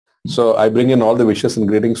So I bring in all the wishes and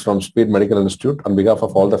greetings from Speed Medical Institute on behalf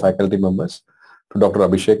of all the faculty members to Dr.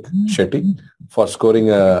 Abhishek Shetty for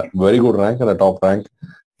scoring a very good rank and a top rank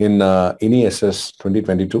in INI-SS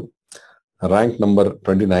 2022, rank number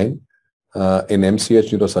 29 in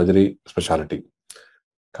MCH Neurosurgery specialty.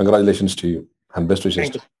 Congratulations to you and best wishes.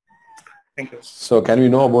 Thank you. Thank you. So can we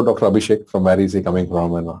know about Dr. Abhishek, from where is he coming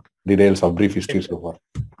from, and details of brief history so far?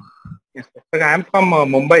 Yes, sir. I am from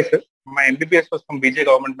Mumbai, sir. My MBBS was from BJ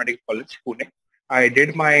Government Medical College, Pune. I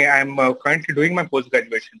am currently doing my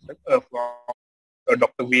post-graduation, sir, from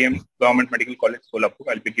Dr. VM Government Medical College, Solapur.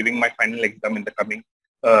 I'll be giving my final exam in the coming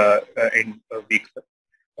week, sir.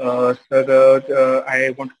 I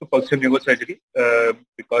wanted to pursue neurosurgery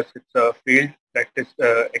because it's a field that is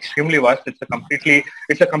extremely vast. It's a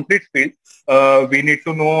complete field. We need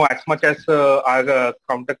to know as much as our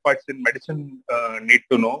counterparts in medicine need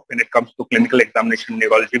to know when it comes to clinical examination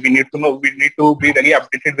neurology. We need to be very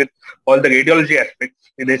updated with all the radiology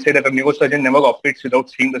aspects. They say that a neurosurgeon never operates without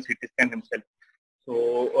seeing the CT scan himself.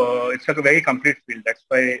 So it's a very complete field. That's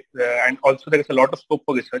why, and also there is a lot of scope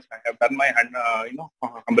for research. I have done my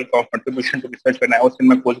humble contribution to research when I was in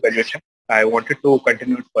my post graduation. I wanted to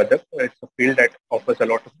continue it further. It's a field that offers a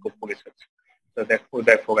lot of scope for research. So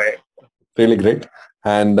therefore, I really great.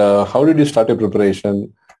 And how did you start your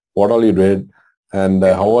preparation? What all you did, and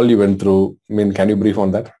how all you went through? I mean, can you brief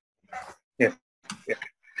on that? Yes.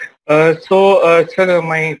 Sir,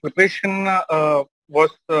 my preparation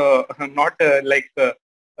was not I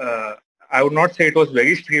would not say it was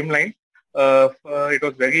very streamlined. It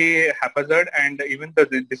was very haphazard, and even the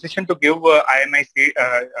decision to give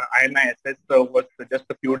INI-SS was just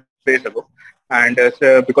a few days ago. And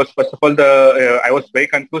because first of all, I was very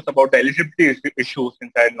confused about the eligibility issue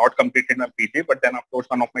since I had not completed my PG. But then, of course,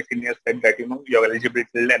 one of my seniors said that your eligibility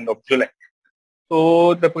till end of July.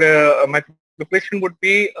 So my preparation would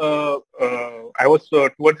be, I was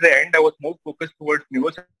towards the end, I was more focused towards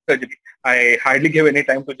neurosurgery. I hardly gave any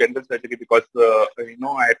time to general surgery because,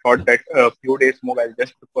 I thought that a few days more I'll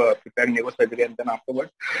just prepare neurosurgery, and then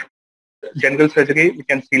afterwards, general surgery we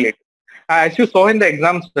can see later. As you saw in the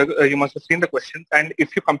exams, you must have seen the questions, and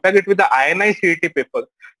if you compare it with the INI CET paper,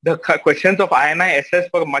 the questions of INI SS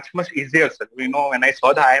were much easier, sir. When I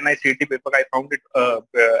saw the INI CET paper, I found it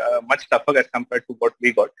much tougher as compared to what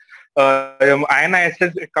we got. INI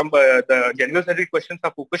SS, the general surgery questions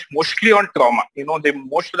are focused mostly on trauma.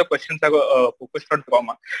 Most of the questions are focused on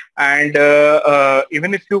trauma, and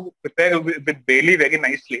even if you prepare with Bailey very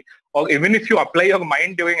nicely, or even if you apply your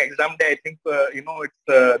mind during exam day, I think it's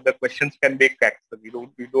the questions can be cracked. So we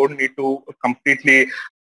don't need to completely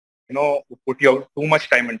put too much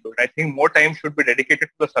time into it. I think more time should be dedicated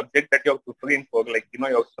to the subject that you're preparing for, like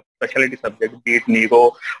your specialty subject, be it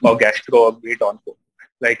neuro or gastro or be it onco.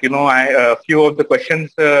 Like a few of the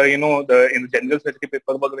questions in the general surgery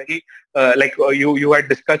paper were very you had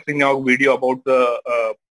discussed in your video about the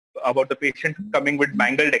patient coming with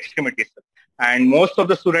mangled extremities. And most of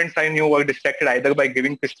the students I knew were distracted either by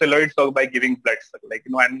giving crystalloids or by giving blood.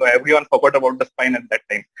 And everyone forgot about the spine at that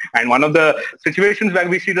time. And one of the situations where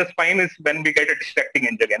we see the spine is when we get a distracting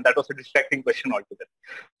injury, and that was a distracting question altogether.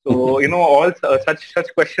 So, all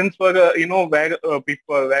such questions were, where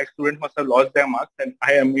students must have lost their marks, and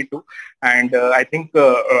me too. And I think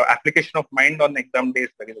application of mind on exam day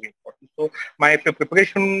is very, very important. So my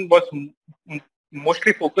preparation was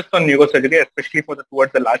mostly focused on neurosurgery, especially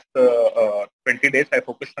towards the last 20 days. I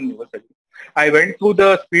focused on neurosurgery. I went through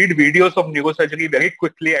the speed videos of neurosurgery very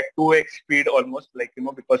quickly at 2x speed almost,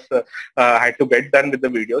 because I had to get done with the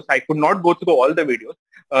videos. I could not go through all the videos.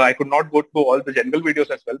 I could not go through all the general videos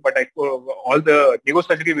as well, but all the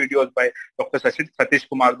neurosurgery videos by Dr. Satish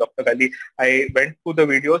Kumar, Dr. Ali. I went through the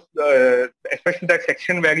videos, especially that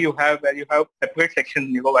section where you have separate sections: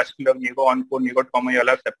 neurovascular, neuro-onco, neurotrauma. You'll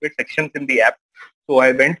have separate sections in the app. So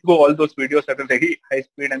I went through all those videos at a very high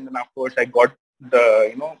speed, and then afterwards I got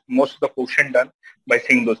the most of the portion done by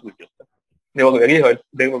seeing those videos. They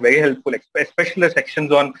were very helpful, especially the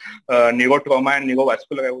sections on neurotrauma and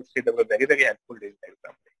neurovascular. I would say they were very, very helpful during the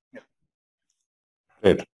exam. Yeah.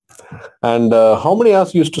 Great. And how many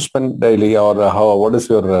hours you used to spend daily, or what is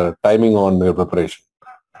your timing on your preparation?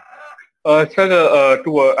 Sir,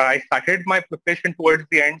 I started my preparation towards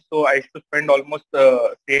the end, so I used to spend almost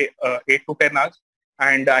 8 to 10 hours.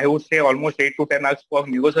 and I would say almost 8 to 10 hours for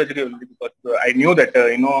neurosurgery only, because I knew that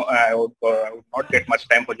I would not get much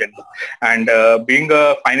time for general. And being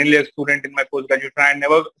a final year student in my postgraduate, I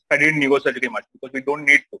never studied neurosurgery much because we don't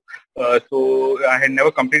need to. So I had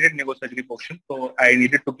never completed neurosurgery portion, so I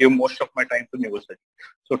needed to give most of my time to neurosurgery.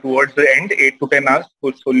 So towards the end, 8 to 10 hours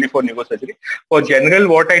was solely for neurosurgery. For general,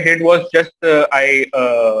 what I did was just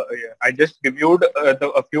I just reviewed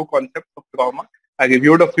a few concepts of trauma. I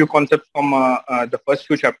reviewed a few concepts from the first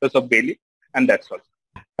few chapters of Bailey, and that's all.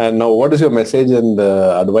 And now, what is your message and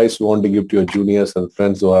advice you want to give to your juniors and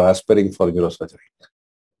friends who are aspiring for neurosurgery?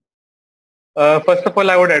 First of all,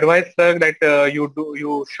 I would advise, sir, that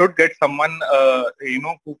you should get someone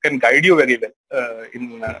who can guide you very well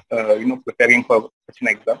in preparing for such an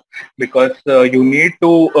exam, because you need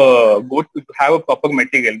to go to have a proper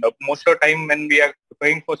material. Most of the time when we are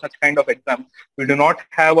preparing for such kind of exam, we do not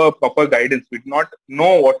have a proper guidance. We do not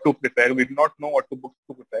know what to prepare. We do not know what books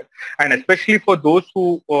to prepare. And especially for those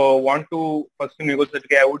who want to pursue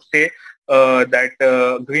neurosurgery, I would say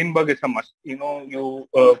that Greenberg is a must.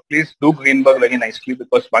 Please do Greenberg very nicely,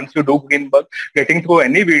 because once you do Greenberg, getting through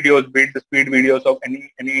any videos, be it the speed videos of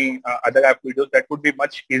any other app videos, that would be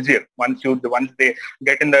much easier once they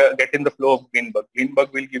get in the flow of Greenberg. Greenberg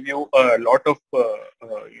will give you a lot of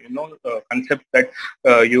concepts that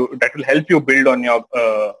will help you build on your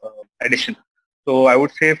addition. So I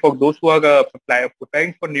would say for those who are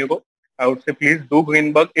preparing for neuro, I would say please do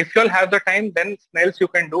Greenberg. If you all have the time, then Snell's you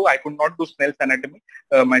can do. I could not do Snell's anatomy.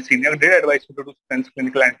 My senior did advise me to do Snell's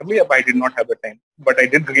clinical anatomy, but I did not have the time. But I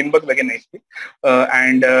did Greenberg very nicely,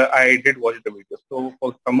 and I did watch the video. So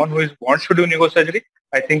for someone who wants to do neurosurgery,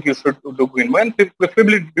 I think you should do Greenberg, and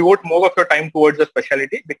preferably devote more of your time towards the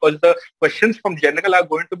specialty, because the questions from general are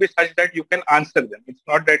going to be such that you can answer them. It's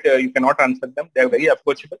not that you cannot answer them. They are very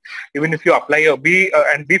approachable. Even if you apply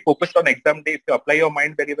be focused on exam day, if you apply your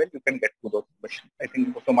mind very well, you can get to those questions. I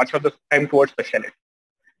think so much of the time towards specialty.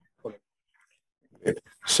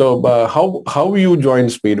 So how you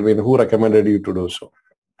joined Speed? I mean, who recommended you to do so?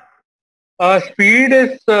 Speed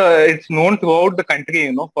is it's known throughout the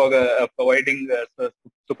country, for providing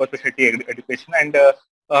super specialty education, and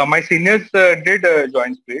my seniors did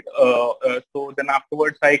join Speed. So then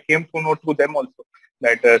afterwards, I came to know through them also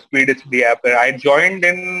that Speed is the app. I joined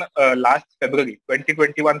in last February,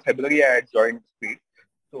 2021 February. I had joined Speed.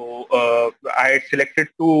 So I had selected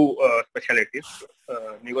two specialties,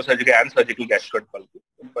 neurosurgery and surgical gastroenterology.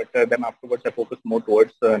 But then afterwards, I focused more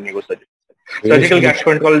towards neurosurgery. Surgical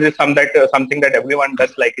gastroenterology is something that everyone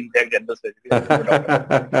does, like in their general surgery.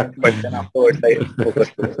 But then afterwards, I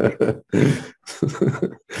focused towards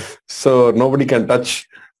So nobody can touch.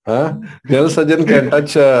 General surgeon can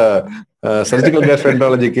touch surgical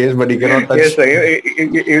gastroenterology case, but he cannot touch. Yes, sir.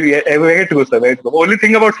 Very true, sir. Very true. Only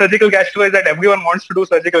thing about surgical gastro is that everyone wants to do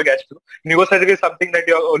surgical gastro. Neurosurgery is something that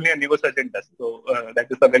only a neurosurgeon does. So that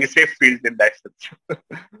is a very safe field in that sense.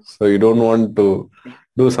 So you don't want to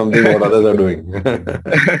do something what others are doing.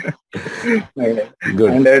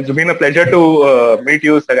 Good. And it's been a pleasure to meet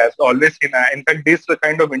you, sir. As always, in fact, these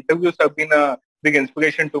kind of interviews have been a big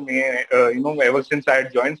inspiration to me. Ever since I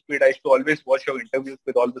had joined Speed, I used to always watch your interviews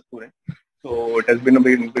with all the students. So it has been a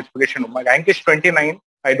big inspiration. My rank is 29.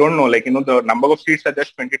 I don't know, the number of seats are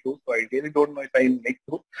just 22. So I really don't know if I make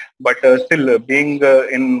through. But still, being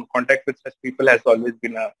in contact with such people has always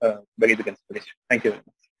been a very big inspiration. Thank you very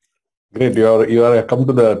much. Great. You are come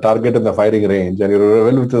to the target in the firing range, and you're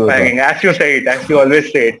well within the firing. As you say it, as you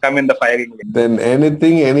always say it, come in the firing range. Then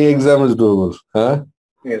any exam is doable, huh?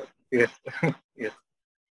 Yes. Yes.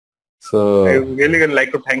 So I really would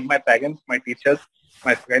like to thank my parents, my teachers,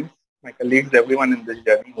 my friends, my colleagues, everyone in this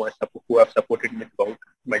journey who have supported me throughout,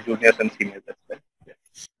 my juniors and seniors as well. Yeah.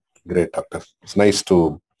 Great, doctor. It's nice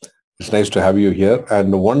to have you here.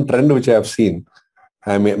 And one trend which I have seen,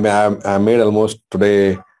 I made almost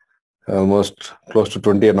close to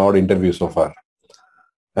 20 and odd interviews so far.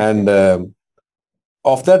 And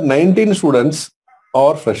of that, 19 students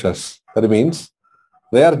are freshers. That means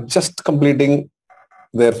they are just completing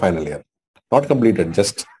their final year. Not completed,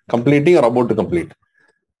 just completing or about to complete.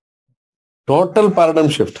 Total paradigm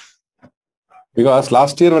shift. Because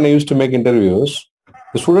last year when I used to make interviews,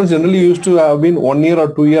 the students generally used to have been 1 year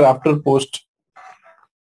or 2 years after post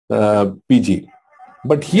PG.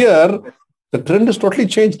 But here, the trend is totally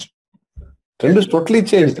changed.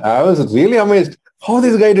 I was really amazed how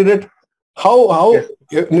this guy did it. How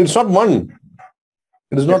it's not one.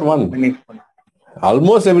 It is not one.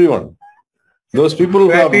 Almost everyone. Those people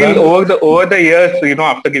who have done over the years,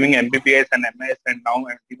 after giving MBBS and MS and now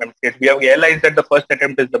MCH, we have realized that the first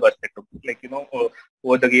attempt is the best attempt.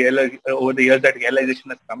 over the years that realization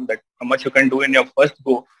has come that how much you can do in your first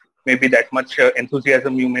go, maybe that much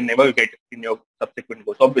enthusiasm you may never get in your subsequent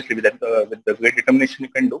goals. Obviously, with the great determination you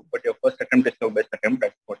can do, but your first attempt is your best attempt.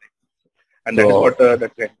 That's what and that is what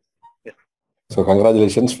that is. Yes. So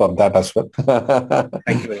congratulations for that as well.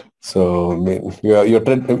 Thank you very much. So your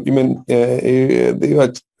trend, you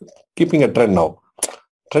are keeping a trend now,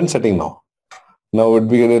 trend setting now. Now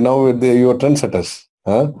you are trendsetters.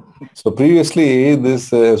 Huh? So previously, this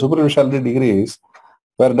superficiality degrees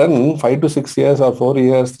were done 5 to 6 years or 4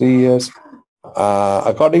 years, 3 years,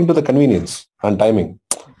 according to the convenience and timing.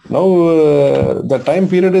 Now the time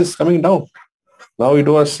period is coming down. Now it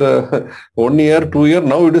was 1 year, 2 year.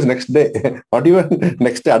 Now it is next day, not even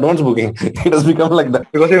next day advance booking. It has become like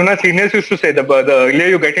that. Because even our seniors used to say the earlier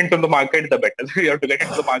you get into the market, the better. So you have to get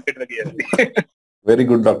into the market very early. Very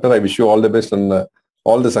good, doctor. I wish you all the best and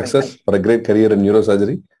all the success for a great career in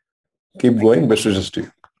neurosurgery. Keep going. Best wishes to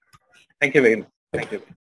you. Thank you very much. Thank you.